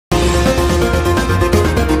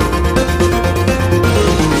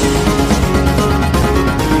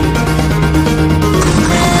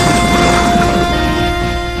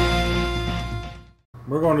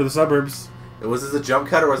over the suburbs. Was this a jump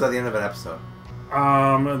cut or was that the end of an episode?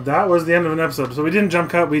 That was the end of an episode. So we didn't jump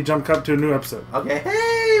cut. We jump cut to a new episode. Okay.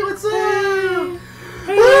 Hey, what's up?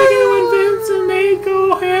 Hey, when Vince and Nate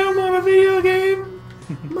go ham on a video game.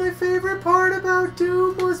 My favorite part about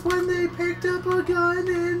Doom was when they picked up a gun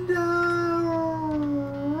and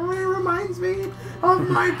it reminds me of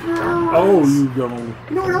my parents. Oh, you go.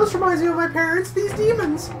 You know what else reminds me of my parents? These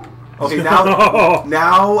demons. Okay,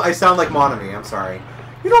 now I sound like Monami. I'm sorry.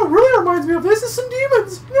 You know what really reminds me of this is some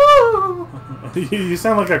demons. No. You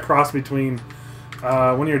sound like a cross between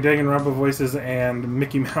one of your Danganronpa voices and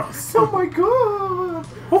Mickey Mouse. Oh my god.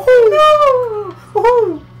 Oh no.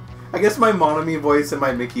 Oh. I guess my Monami voice and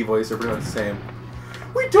my Mickey voice are pretty much the same.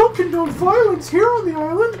 We don't condone violence here on the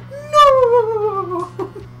island. No.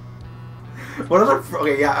 What other?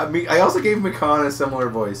 Okay, yeah. I also gave Mikan a similar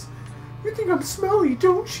voice. You think I'm smelly,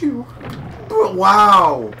 don't you?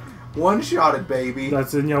 Wow. One-shotted, baby.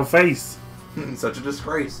 That's in your face. Such a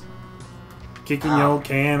disgrace. Kicking your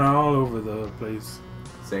can all over the place.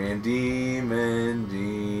 Saying demon,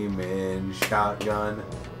 demon, shotgun.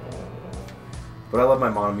 But I love my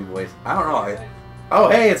Monami voice. I don't know. Oh,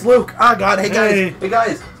 hey, it's Luke. Oh, God. Hey, guys. Hey,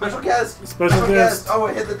 guys. Special guest. Special guest. Oh,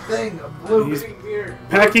 I hit the thing. Luke. He's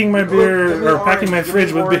packing my beer, or packing my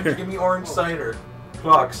fridge with beer. Give me orange cider.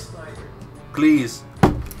 Fox. Please.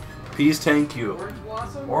 Please, thank you. Orange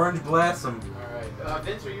Blossom? Orange Blossom. Alright.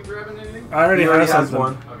 Vince, are you grabbing anything? I already have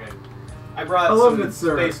one. Okay. I brought Hello, some good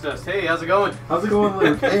sir. space dust. Hey, how's it going? How's it going,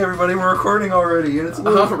 Luke? Hey, everybody, we're recording already, and it's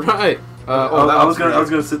Luke. Alright. I was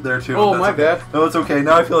gonna sit there too. Oh, my bad. No, it's okay.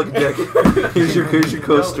 Now I feel like a dick. Here's your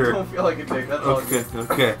coaster. Don't feel like a dick. That's all good.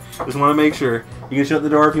 Okay. Just want to make sure. You can shut the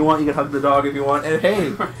door if you want. You can hug the dog if you want. And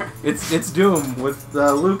hey, it's Doom with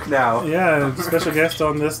Luke now. Yeah, special guest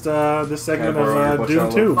on this segment of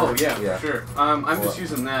Doom 2. Oh yeah, sure. I'm just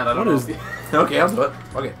using that. I don't know. Okay, I'll do it.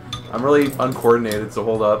 Okay. I'm really uncoordinated, so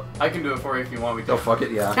hold up. I can do it for you if you want me to. Oh fuck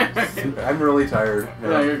it, yeah. I'm really tired.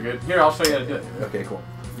 No, you're good. Here, I'll show you how to do it. Okay, cool.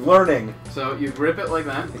 Learning. So you grip it like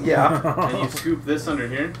that. Yeah. And you scoop this under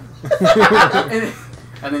here.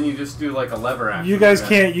 And then you just do like a lever action. You guys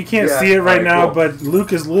can't see it right now, but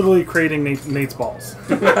Luke is literally creating Nate's balls.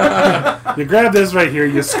 You grab this right here,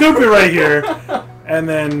 you scoop it right here, and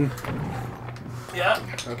then. Yeah.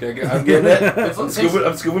 Okay, I'm getting it. I'm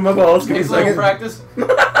scooping my balls. Give me a It's a little second. practice. You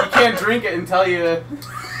can't drink it until you.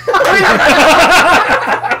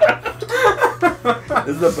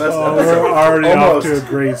 This is the best episode. We're already Almost. off to a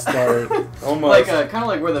great start. Almost. Like kind of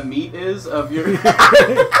like where the meat is of your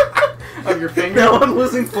finger. Now I'm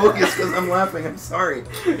losing focus because I'm laughing. I'm sorry.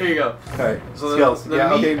 Here you go. Alright, So skills. the Yeah,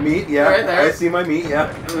 meat, okay, meat, yeah. right there. I see my meat, yeah.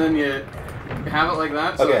 And then you have it like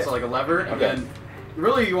that, so Okay. it's like a lever, and Okay. then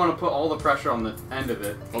really you want to put all the pressure on the end of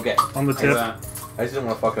it. Okay. On the Like tip. that. I just didn't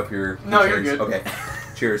want to fuck up your... No, you're cheers. good. Okay.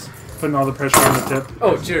 Cheers. Putting all the pressure on the tip.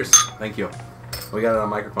 Oh, cheers. Thank you. We got it on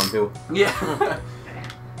microphone too. Yeah.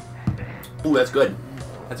 Ooh, that's good.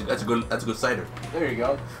 That's a good cider. There you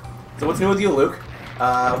go. So what's new with you, Luke?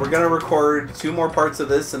 We're gonna record 2 more parts of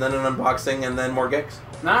this, and then an unboxing, and then more gigs.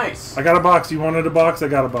 Nice. I got a box. You wanted a box? I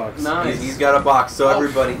got a box. Nice. He's got a box, so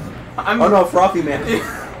everybody. I'm... Oh no, Frothy Man.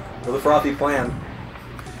 Or the Frothy Plan.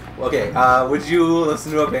 Okay, would you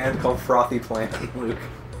listen to a band called Frothy Plan, Luke?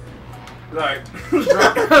 Alright.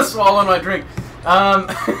 Swallowing my drink.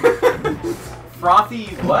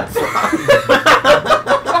 Frothy what?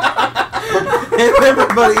 Hey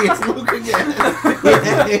everybody, it's Luke again.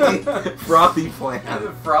 Yay. Frothy Plan.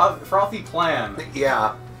 Frothy Plan.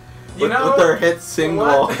 Yeah. You know, with their hit single,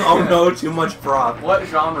 what? Oh no, too much froth. What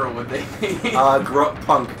genre would they be?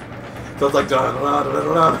 Punk. So it's like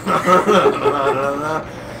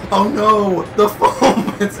oh no, the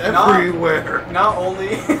foam, it's everywhere. Not only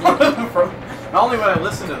would I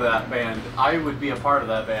listen to that band, I would be a part of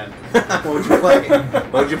that band. What would you play?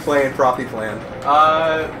 What would you play in Frothy Plan?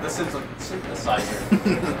 The synthesizer.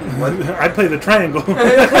 What? I'd play the triangle. Dude,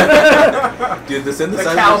 the synthesizer.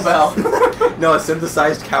 The cowbell. No, a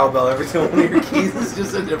synthesized cowbell. Every single one of your keys is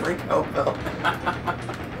just a different cowbell.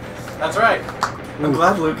 That's right. I'm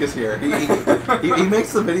glad Luke is here. He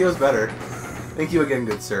makes the videos better. Thank you again,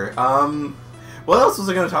 good sir. What else was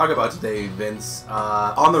I going to talk about today, Vince?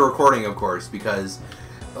 On the recording, of course, because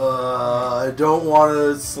I don't want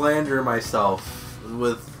to slander myself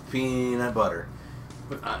with peanut butter.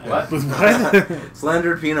 What? With what?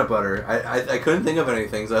 Slandered peanut butter. I couldn't think of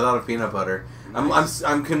anything, so I thought of peanut butter. Nice.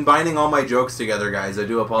 I'm combining all my jokes together, guys. I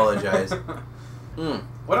do apologize.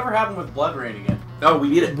 Whatever happened with Blood Rain again? Oh, we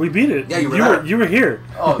beat it. We beat it. Yeah, you were You were here.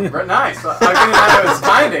 Oh, nice. I mean, I was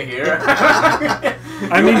kind of here.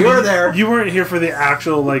 I mean, you were there. You weren't here for the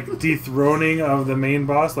actual like dethroning of the main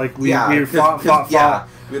boss. Like we fought. Yeah,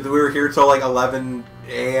 we were here till like 11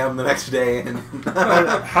 a.m. the next day. And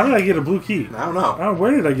how did I get a blue key? I don't know.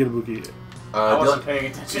 Where did I get a blue key? I wasn't paying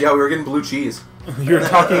attention. Yeah, we were getting blue cheese. You were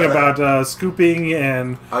talking about scooping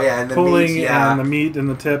and and the pulling meat, and the meat and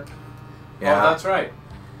the tip. Yeah, that's right.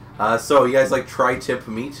 So you guys like tri-tip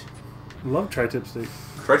meat? Love tri-tip steak.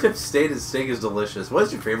 Tri-tip steak is delicious. What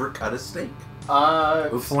is your favorite cut of steak?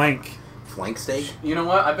 Flank. Flank steak? You know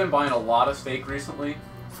what? I've been buying a lot of steak recently.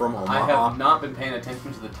 From Omaha. I have not been paying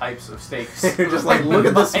attention to the types of steaks. You're just like, look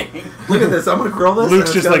at this. Look at this. I'm going to grill this.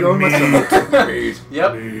 Luke's just like, meat.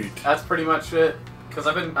 Yep. Meat. That's pretty much it. Because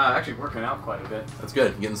I've been actually working out quite a bit. That's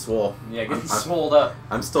good. Getting swole. Yeah, getting swolled up.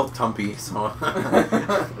 I'm still tumpy, so...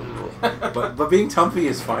 but being tumpy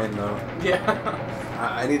is fine, though. Yeah.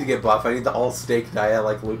 I need to get buff. I need the all-steak diet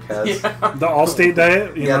like Luke has. Yeah. The all-state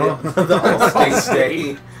diet? You know? The all-steak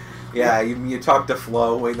steak. Yeah, you talk to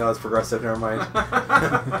Flo. Wait, no, it's progressive. Never mind.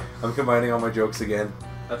 I'm combining all my jokes again.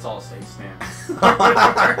 That's all state stamps.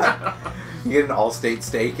 You get an all-state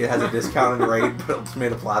steak. It has a discounted rate, but it's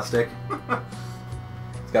made of plastic.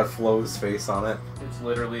 It's got Flo's face on it. It's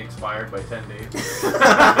literally expired by 10 days.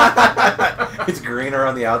 It's greener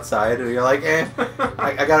on the outside, and you're like,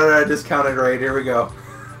 I got it at a discounted rate. Here we go.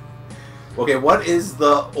 Okay, what is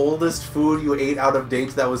the oldest food you ate out of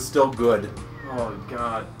date that was still good? Oh,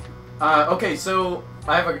 God. Okay, so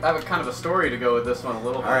I have a kind of a story to go with this one a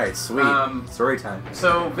little bit. All right, sweet. Story time.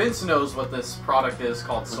 So Vince knows what this product is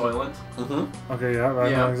called Soylent. Mm-hmm. Okay, yeah, I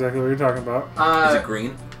know exactly what you're talking about. Is it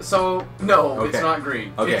green? So, no, it's not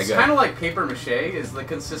green. Okay, it's kind of like paper mache is the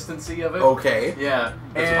consistency of it. Okay. Yeah.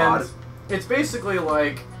 That's and odd. It's basically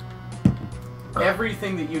like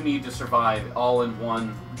everything that you need to survive all in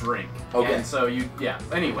one drink. Okay. And so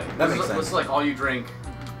anyway. That makes sense. This is like all you drink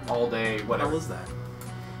all day, whatever. What was that?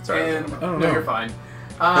 Sorry. And, I don't no, know. you're fine.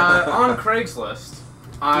 On Craigslist,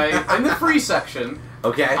 in the free section,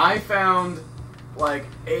 Okay. I found like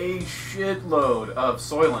a shitload of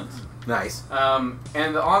Soylent. Nice.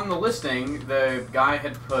 And on the listing, the guy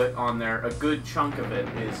had put on there a good chunk of it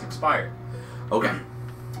is expired. Okay.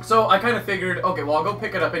 So I kind of figured, okay, well, I'll go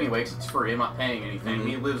pick it up anyway because it's free. I'm not paying anything. Mm-hmm.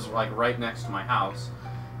 He lives like right next to my house,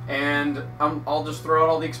 and I'll just throw out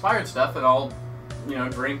all the expired stuff and I'll,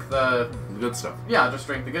 drink the good stuff. Yeah, I'll just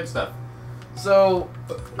drink the good stuff. So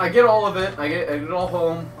I get all of it. I get it all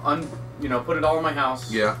home. Put it all in my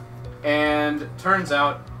house. Yeah. And turns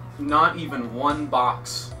out, not even one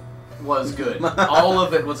box was good. All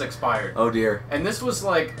of it was expired. Oh dear. And this was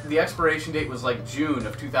like, the expiration date was like June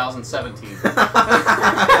of 2017. And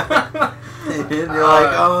you're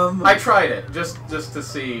like, I tried it just to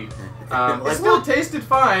see. It still tasted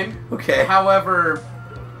fine. Okay. However,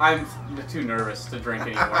 I'm too nervous to drink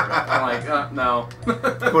anymore. I'm like, no.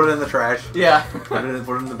 Put it in the trash. Yeah. Put it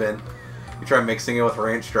in the bin. You try mixing it with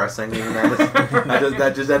ranch dressing, even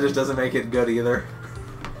that just doesn't make it good either.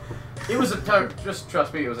 It was just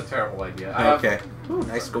trust me, it was a terrible idea. I have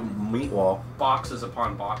nice go meat wall. Boxes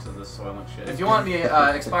upon boxes of this Soylent shit. If you want me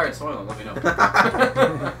expired Soylent, let me know.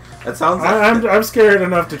 That sounds. I'm scared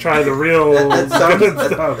enough to try the real good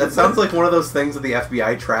stuff. That sounds like one of those things that the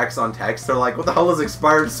FBI tracks on text. They're like, "What the hell is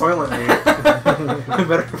expired Soylent mean?" I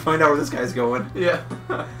better find out where this guy's going. Yeah.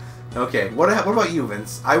 Okay. What about you,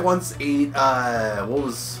 Vince? I once ate. What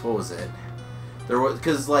was it? There was,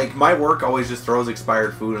 because like my work always just throws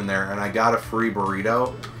expired food in there, and I got a free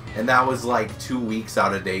burrito, and that was like 2 weeks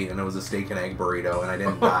out of date, and it was a steak and egg burrito, and I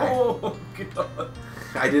didn't die. Oh God!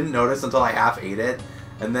 I didn't notice until I half ate it,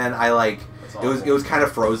 and then I it was kind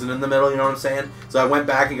of frozen in the middle. You know what I'm saying? So I went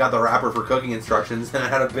back and got the wrapper for cooking instructions, and it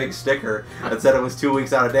had a big sticker that said it was 2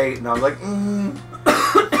 weeks out of date, and I was like,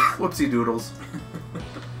 whoopsie doodles.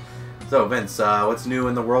 So Vince, what's new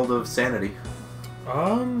in the world of sanity?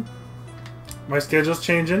 My schedule's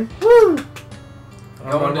changing. Woo!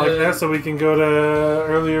 Like that, so we can go to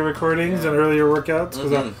earlier recordings and earlier workouts.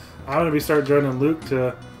 Because I'm going to be start joining Luke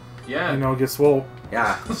to, get swole.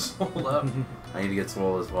 Yeah. Swole up. I need to get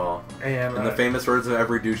swole as well. And in the famous words of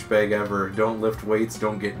every douchebag ever, don't lift weights,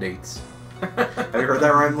 don't get dates. Have you heard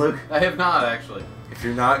that rhyme, Luke? I have not, actually. If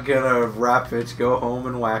you're not gonna rap it, go home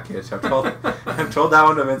and whack it. I've told that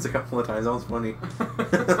one to Vince a couple of times. That was funny.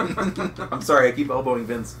 I'm sorry, I keep elbowing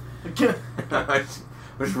Vince. I'm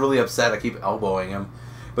just really upset. I keep elbowing him.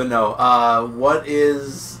 But no, what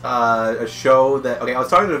is a show that... Okay, I was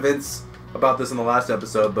talking to Vince about this in the last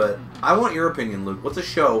episode, but I want your opinion, Luke. What's a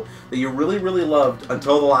show that you really, really loved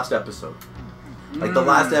until the last episode? Like the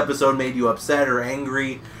last episode made you upset or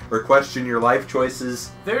angry or question your life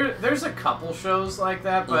choices? There's a couple shows like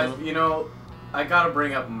that, but I gotta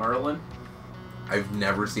bring up Merlin. I've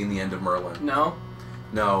never seen the end of Merlin. No?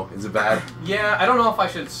 No. Is it bad? Yeah, I don't know if I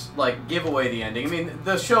should, like, give away the ending. I mean,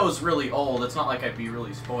 the show's really old. It's not like I'd be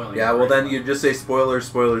really spoiling Yeah, it well for then anyone. you just say spoilers,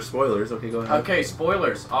 spoilers, spoilers. Okay, go ahead. Okay,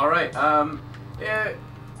 spoilers. All right.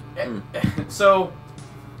 So,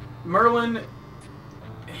 Merlin...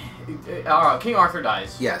 King Arthur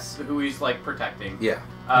dies. Yes. Who he's, like, protecting. Yeah.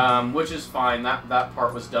 Which is fine. That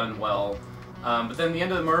part was done well. But then the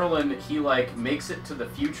end of the Merlin, he, like, makes it to the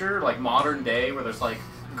future, like, modern day, where there's, like,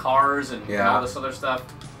 cars and all this other stuff.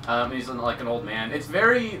 He's, like, an old man. It's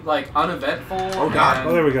very, like, uneventful. Oh, God.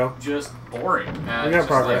 And there we go. Just boring. We got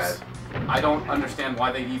progress. Like, I don't understand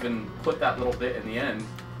why they even put that little bit in the end.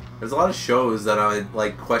 There's a lot of shows that I would,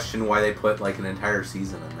 like, question why they put, like, an entire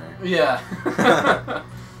season in there. Yeah.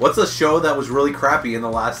 What's a show that was really crappy in the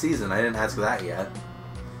last season? I didn't ask that yet.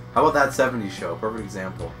 How about that 70s show? Perfect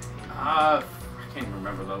example. I can't even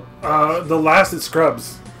remember, though. The last is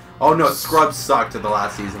Scrubs. Oh, no, Scrubs sucked at the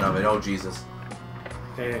last season of it. Oh, Jesus.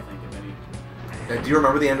 Hey. I can't think of any. Do you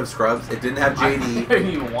remember the end of Scrubs? It didn't have JD. I didn't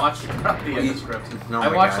even watch the end of Scrubs. No,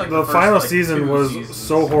 I watched, like, The first, final like, season 2 was seasons.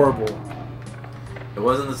 so horrible. It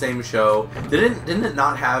wasn't the same show. Didn't it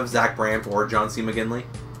not have Zach Braff or John C. McGinley?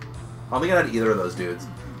 I don't think it had either of those dudes.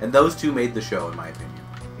 And those two made the show, in my opinion.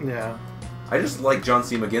 Yeah. I just like John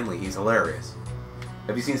C. McGinley. He's hilarious.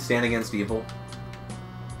 Have you seen Stand Against Evil?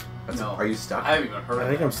 No. Are you stuck? I haven't even heard I of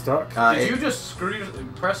think it. I'm stuck. Did you just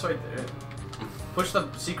press right there? Push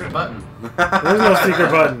the secret button. There's no secret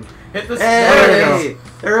button. Hit the Hey!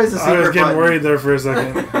 There is a secret I was getting button. worried there for a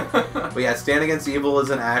second. But yeah, Stand Against Evil is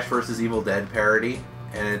an Ash vs. Evil Dead parody.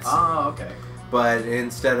 And it's... Oh, okay. But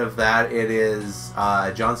instead of that, it is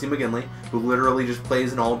John C. McGinley, who literally just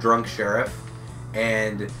plays an all drunk sheriff.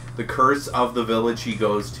 And the curse of the village he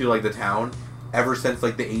goes to, like the town, ever since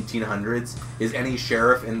like the 1800s, is any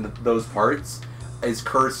sheriff in those parts is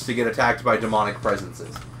cursed to get attacked by demonic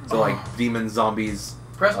presences. So like demons, zombies.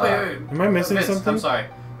 Wait. Am I missing Vince, something? I'm sorry.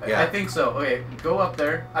 Yeah. I think so. Okay, go up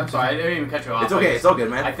there. I'm sorry, I didn't even cut you off. It's okay. It's all good,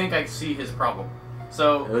 man. I think I see his problem.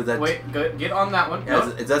 So, that get on that one. Yeah, No.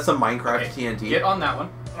 is that some Minecraft Okay, TNT? Get on that one.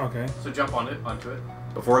 Okay. So jump onto it.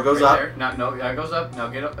 Before it goes right up. There. It goes up. Now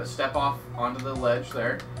get up, step off onto the ledge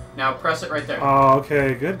there. Now press it right there. Oh,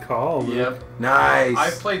 okay. Good call, Luke. Yep.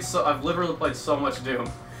 Nice. I've literally played so much Doom.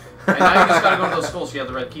 And now you just gotta go to those skulls. You have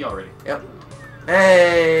the red key already. Yep.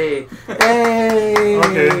 Hey! Hey!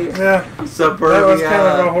 Okay, yeah. Suburbia. That was kind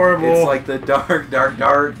of a horrible... It's like the dark.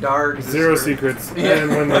 Zero secrets. Yeah. I didn't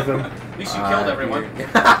win with them. At least you killed everyone.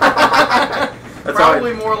 That's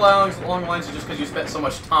Probably more along lines of just because you spent so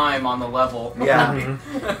much time on the level. Yeah.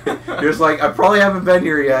 You're just like, I probably haven't been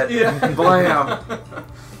here yet. Yeah. Blam.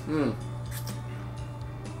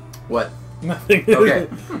 What? Nothing. Okay.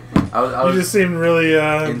 I was You just seemed really,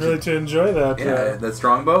 really to enjoy that. Yeah, that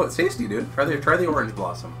strongbow. It's tasty, dude. Try the orange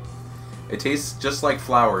blossom. It tastes just like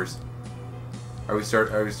flowers. Are we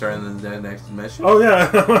starting the next mission? Oh yeah,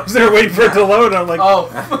 I was there waiting for it to load. I'm like, Oh.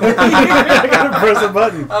 I gotta press a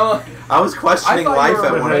button. I was questioning I life thought you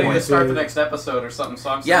at were one ready point. to start the next episode or something. So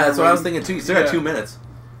I'm Yeah, that's what I was waiting. thinking too. You still got 2 minutes.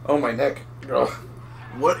 Oh, my neck.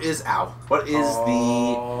 What is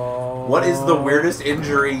the weirdest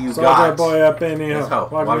injury you Saw got? that boy up in here. Let's go.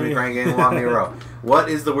 Why be cranking along the row? What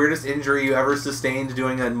is the weirdest injury you ever sustained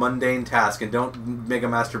doing a mundane task? And don't make a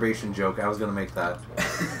masturbation joke. I was gonna make that.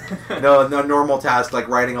 No normal task like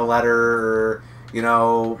writing a letter or, you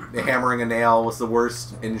know, hammering a nail. What's the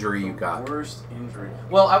worst injury you got? Worst injury.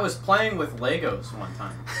 Well, I was playing with Legos one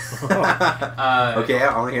time. Okay,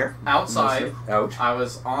 I want to hear. Outside. Ouch. I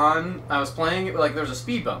was playing, like, there was a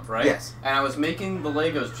speed bump, right? Yes. And I was making the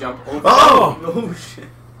Legos jump over. Oh! Oh, shit.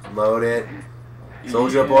 Load it.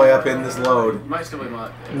 Soldier boy up in this load. You might still be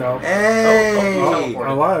my... No. Hey! teleported.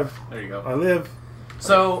 Alive. There you go. I live.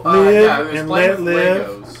 So, Live yeah, I was and playing with let live.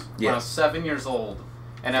 Legos when I Yes. was 7 years old.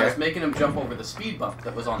 And I was making them jump over the speed bump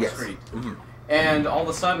that was on Yes. the street. Mhm. And all of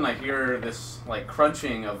a sudden I hear this, like,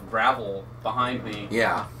 crunching of gravel behind me.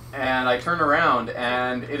 Yeah. And I turn around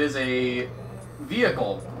and it is a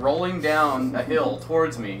vehicle rolling down a hill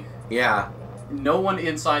towards me. Yeah. No one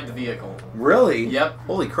inside the vehicle. Really? Yep.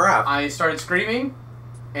 Holy crap. I started screaming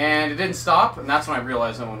and it didn't stop, and that's when I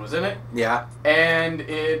realized no one was in it. Yeah. And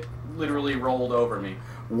it literally rolled over me.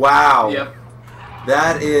 Wow. Yep.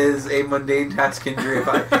 That is a mundane task injury.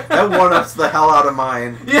 That one-ups the hell out of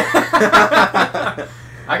mine. Yeah.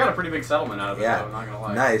 I got a pretty big settlement out of it, Yeah. though, I'm not gonna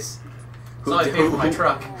lie. Nice. So I paid for my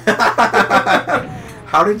truck.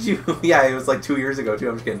 How did you... Yeah, it was like 2 years ago, too.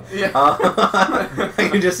 I'm just kidding. Yeah. I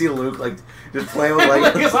can just see Luke, like, just playing with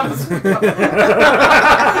Legos.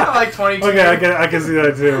 Like 22. Okay, I can see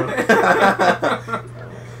that too.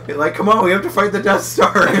 Like, come on, we have to fight the Death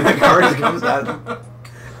Star, and the car just comes at him.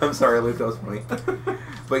 I'm sorry, Luke, that was funny.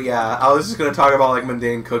 But yeah, I was just going to talk about like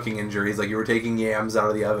mundane cooking injuries, like you were taking yams out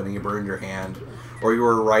of the oven and you burned your hand, or you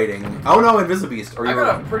were writing. Oh no, Invisibeast. Or you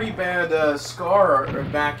got a pretty bad scar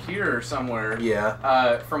back here somewhere.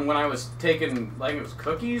 Yeah. From when I was taking, like it was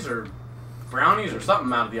cookies or brownies or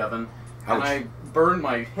something out of the oven, Ouch. and I burned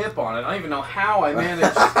my hip on it. I don't even know how I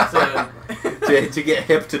managed to get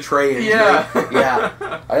hip to tray injury. Yeah.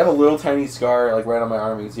 Yeah. I have a little tiny scar like right on my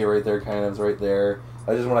arm. You can see it right there, kind of. It's right there.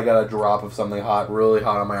 I just when I got a drop of something hot, really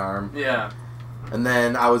hot on my arm. Yeah. And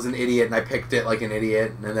then I was an idiot and I picked it like an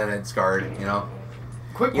idiot, and then it scarred. You know.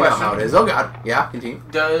 Quick question. You know how it is. Oh God. Yeah. Continue.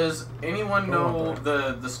 Does anyone know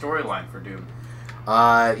the storyline for Doom?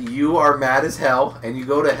 You are mad as hell, and you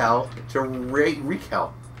go to hell to wreak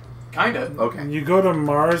hell. Kind of. Okay. You go to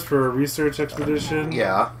Mars for a research expedition.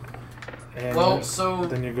 Yeah. And well, so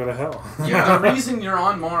then you go to hell. Yeah. The reason you're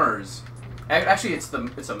on Mars. Actually, I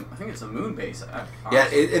think it's a moon base. Yeah,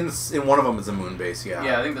 in one of them it's a moon base. Yeah.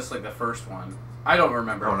 Yeah, I think that's like the first one. I don't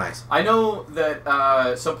remember. Oh, nice. I know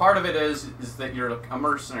that. So part of it is that you're a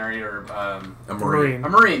mercenary or a marine. A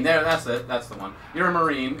marine. There, that's it. That's the one. You're a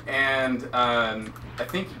marine, and I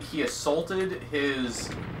think he assaulted his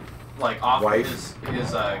wife. His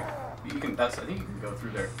you can. I think you can go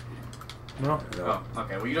through there. No. Oh,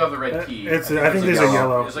 okay. Well, you do have the red key. I think there's a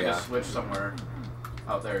yellow. There's like a switch somewhere.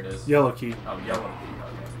 Oh, there it is. Yellow key. Oh, yellow key.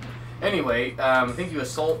 Okay. Anyway, I think you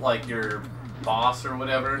assault like your boss or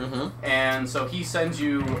whatever, and so he sends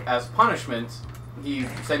you as punishment. He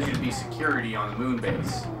sends you to be security on the moon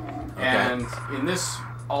base, and in this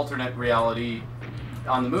alternate reality,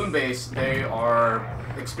 on the moon base, they are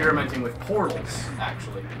experimenting with portals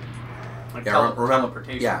actually. Like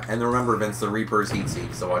teleportation. Yeah, and remember, Vince, the Reaper's heat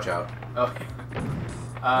seek, so watch out. Okay.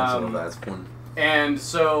 That's fun. And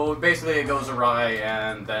so basically it goes awry,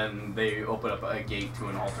 and then they open up a gate to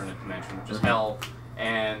an alternate dimension, which is hell,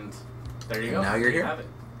 and there you go. Now you're here. Have it.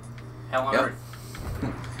 Hell on Earth.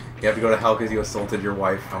 You have to go to hell because you assaulted your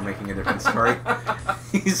wife. I'm making a different story.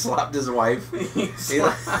 He slapped his wife. He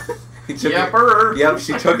took her.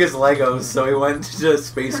 She took his Legos, so he went to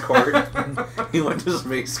Space Court. He went to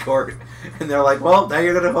Space Court, and they're like, well, now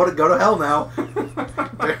you're going to go to hell now.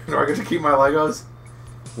 Do I get to keep my Legos?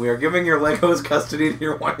 We are giving your Legos custody to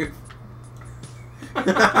your wife.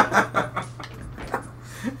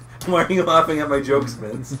 Why are you laughing at my jokes,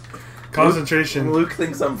 Vince? Concentration. Luke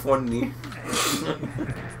thinks I'm funny.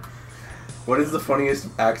 What is the funniest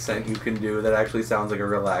accent you can do that actually sounds like a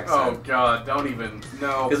real accent? Oh God, don't even.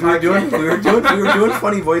 No. Because we were doing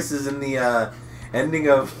funny voices in the ending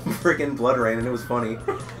of freaking Blood Rain, and it was funny.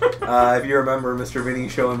 If you remember Mr. Vinny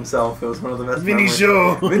Show himself, it was one of the best. Vinny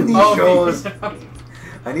Show. Vinny Shows.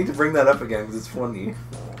 I need to bring that up again because it's funny.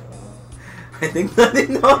 I think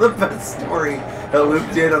the best story that Luke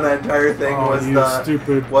did on that entire thing was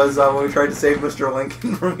when we tried to save Mr.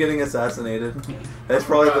 Lincoln from getting assassinated. That's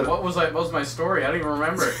probably what was my story? I don't even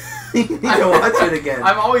remember it. You need to watch it again.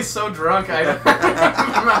 I'm always so drunk I don't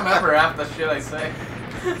remember half the shit I say.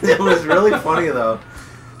 It was really funny though.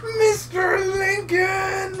 Mr.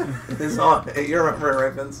 Lincoln. It's all you remember it,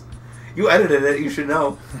 right, Vince? You edited it. You should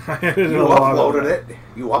know. You uploaded it.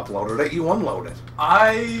 You unloaded it.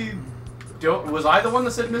 Was I the one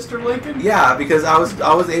that said Mr. Lincoln? Yeah, because I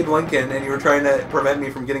was Abe Lincoln, and you were trying to prevent me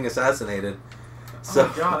from getting assassinated. So,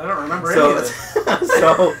 oh God, I don't remember any of this.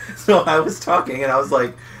 So I was talking, and I was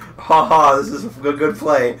like, "Ha, this is a good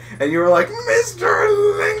play," and you were like, "Mr.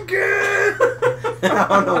 Lincoln." I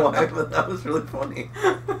don't know why, but that was really funny.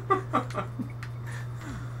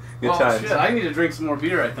 Good times. Shit, I need to drink some more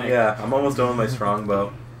beer, I think. Yeah, I'm almost done with my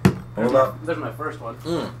strongbow. Hold up. There's my first one.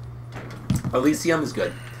 Elysium is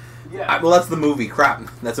good. Yeah. Well, that's the movie. Crap.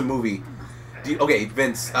 That's a movie. Okay,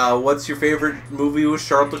 Vince, what's your favorite movie with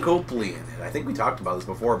Charlotte Copley in it? I think we talked about this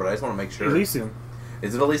before, but I just want to make sure. Elysium.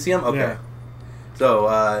 Is it Elysium? Okay. Yeah.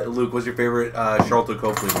 So, Luke, what's your favorite Charlotte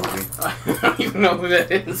Copley movie? I don't even know who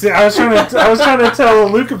that is. See, I was trying to tell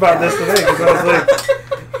Luke about this today because I was like,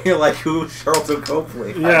 you're like, who's Charlotte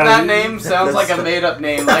Copley? Yeah, that name sounds like a made-up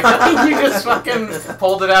name. Like, you just fucking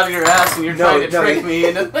pulled it out of your ass and you're trying to trick me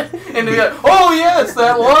into oh, yeah, it's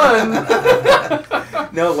that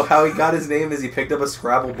one. No, how he got his name is he picked up a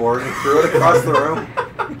Scrabble board and threw it across the room.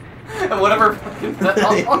 And whatever.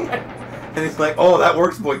 And he's like, oh, that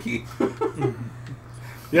works, Boyke.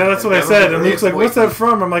 Yeah, that's what I said. And Luke's like, what's that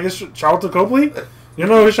from? I'm like, it's Charlotte Copley? You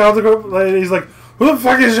know who Charlotte Copley? He's like, who the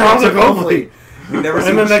fuck is Charlotte Copley? You've never seen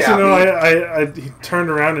And then next thing you know, Chappie. he turned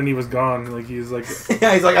around and he was gone. Like he's like,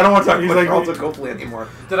 yeah, he's like, I don't want to talk about like, Charlton Copley anymore.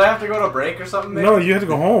 Did I have to go to a break or something? Maybe? no, you had to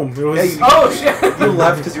go home. It was, Oh shit! You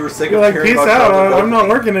left because you were sick you're of like, hearing peace about out. Charlton I'm not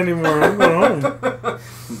Copley. working anymore. I'm going home.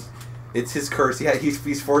 It's his curse. Yeah,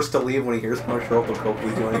 he's forced to leave when he hears about Charlton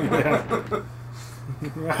Copley joining. Yeah.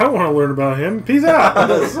 I don't want to learn about him. Peace out.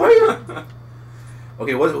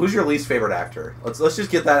 Okay, who's your least favorite actor? Let's just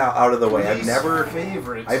get that out of the way. I've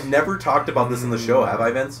never talked about this in the show, have I,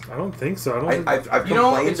 Vince? I don't think so. I've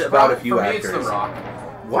complained about a few for me, actors. It's The Rock.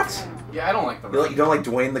 What? Yeah, I don't like The Rock. You don't like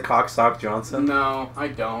Dwayne the Cocksock Johnson? No, I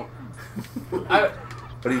don't. But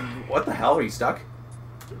what the hell? Are you stuck?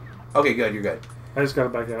 Okay, good. You're good. I just got to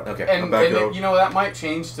back out. Okay, and you know, that might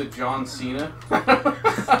change to John Cena.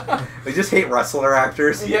 We just hate wrestler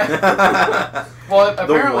actors. Yeah. Well,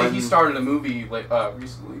 apparently he started a movie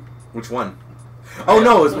recently. Which one? Oh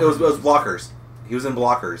no, it was Blockers. He was in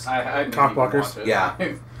Blockers. I Cock Blockers. Yeah.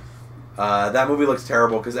 That movie looks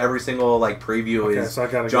terrible because every single preview is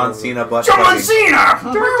John Cena butt John Cena.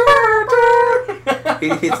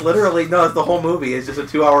 It's literally it's the whole movie. It's just a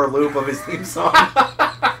 2-hour loop of his theme song.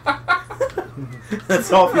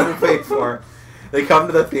 That's all people pay for. They come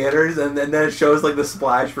to the theaters and then it shows the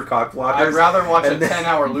splash for Cock Blockers. I'd rather watch a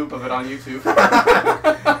 10-hour loop of it on YouTube.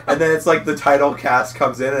 And then it's the title cast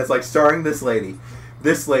comes in and it's starring this lady,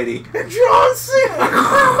 and John Cena.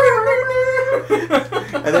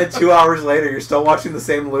 And then 2 hours later, you're still watching the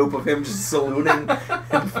same loop of him just sallooning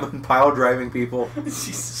and pile driving people.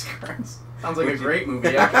 Jesus Christ. Sounds like a great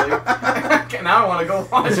movie, actually. Now I want to go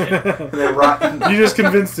watch it. And then Rotten... You just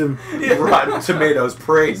convinced him. Rotten Tomatoes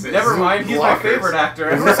praises. Never mind, he's my favorite actor.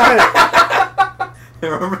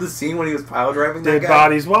 Remember the scene when he was pile driving that Dead guy?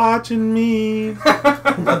 body's watching me.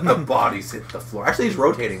 Let the bodies hit the floor. Actually, he's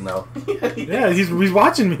rotating, though. Yeah, he's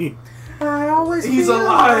watching me. I always He's feel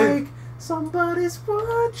alive. like somebody's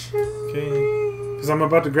watching me. Because I'm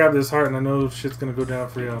about to grab this heart and I know shit's going to go down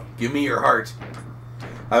for you. Give me your heart.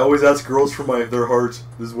 I always ask girls for their heart.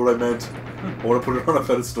 This is what I meant. I want to put it on a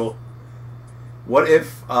pedestal. What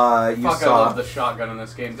if you I saw... love the shotgun in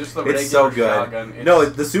this game. Just the regular it's so good. shotgun. No,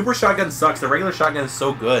 the super shotgun sucks. The regular shotgun is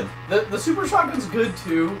so good. The super shotgun's good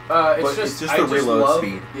too. It's just the reload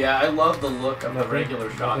speed. Yeah, I love the look of the regular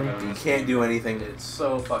shotgun. You can't do anything. It's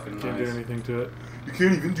so fucking nice. Can't do anything to it. You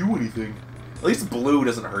can't even do anything. At least blue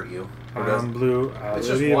doesn't hurt you. Blue. It's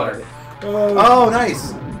just water. Oh,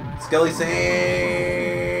 nice. Skelly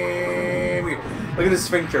Sam. Look at his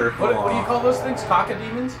sphincter. What do you call those things?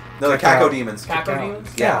 Cacodemons? No, the cacodemons.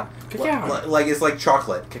 Cacodemons? Yeah. Cacao. It's like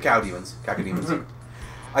chocolate. Cacao-demons. Cacodemons.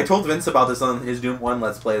 I told Vince about this on his Doom 1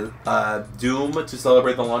 Let's Play. Doom, to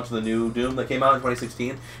celebrate the launch of the new Doom that came out in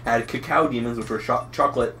 2016, had cacao demons, which were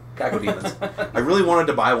chocolate cacodemons. I really wanted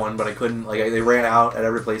to buy one, but I couldn't. They ran out at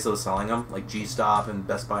every place that was selling them, like G-Stop and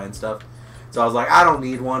Best Buy and stuff. So I was like, I don't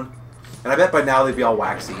need one. And I bet by now they'd be all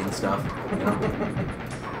waxy and stuff. You know?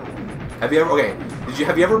 Have you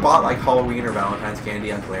ever bought Halloween or Valentine's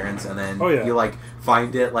candy on clearance and then you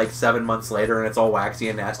find it 7 months later and it's all waxy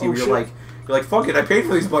and nasty? You're like, fuck it, I paid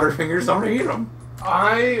for these Butterfingers, I'm gonna eat them.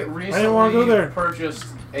 I recently go there. purchased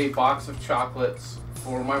a box of chocolates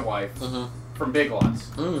for my wife from Big Lots.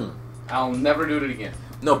 Mm. I'll never do it again.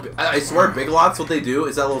 No, I swear, Big Lots, what they do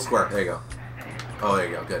is that little square. There you go. Oh, there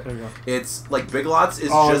you go. Good. There you go. It's Big Lots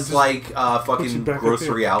is just like a fucking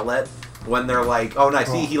grocery outlet. When they're like, oh,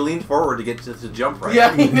 nice. He leaned forward to get to jump right.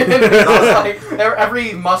 Yeah, he did. It was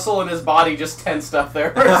every muscle in his body just tensed up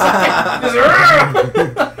there. But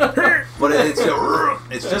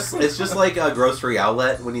it's just like a grocery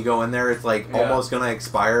outlet. When you go in there, it's almost gonna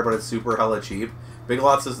expire, but it's super hella cheap. Big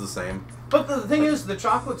Lots is the same. But the thing is, the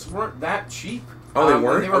chocolates weren't that cheap. Oh, they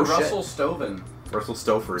weren't? They were shit. Russell Stoven. Russell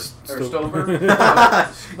Stofers. Or Stover?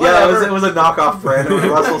 Yeah, it was a knockoff brand of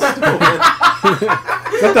Russell Stoven.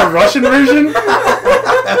 Is that the Russian version?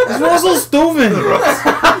 It's Russell Stoven.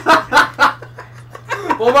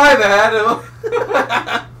 Well, my bad.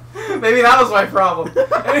 Maybe that was my problem.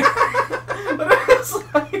 But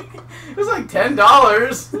it was like $10.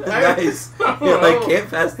 Nice. Can't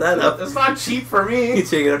pass that up. It's not cheap for me. You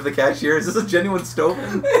take it up to the cashier. Is this a genuine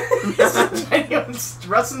Stoven? Is it genuine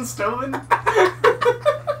Russian Stoven?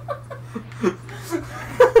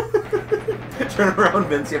 Turn around,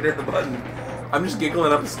 Vince. You have to hit the button. I'm just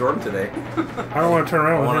giggling up a storm today. I don't want to turn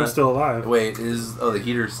around when I'm still alive. Wait, the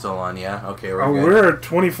heater's still on, yeah? Okay, we're good. We're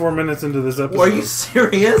 24 minutes into this episode. Are you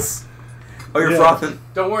serious? Oh, you're frothing.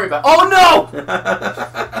 Don't worry about it. Oh, no!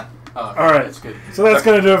 Alright, that's good. So that's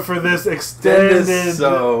going to do it for this extended,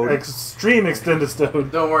 Extended-sode. extreme extended stone.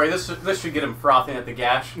 Don't worry, this should get him frothing at the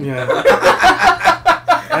gash. Yeah.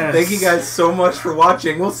 Yes. Thank you guys so much for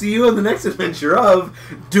watching. We'll see you in the next adventure of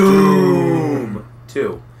Doom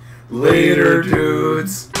 2. Later,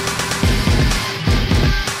 dudes.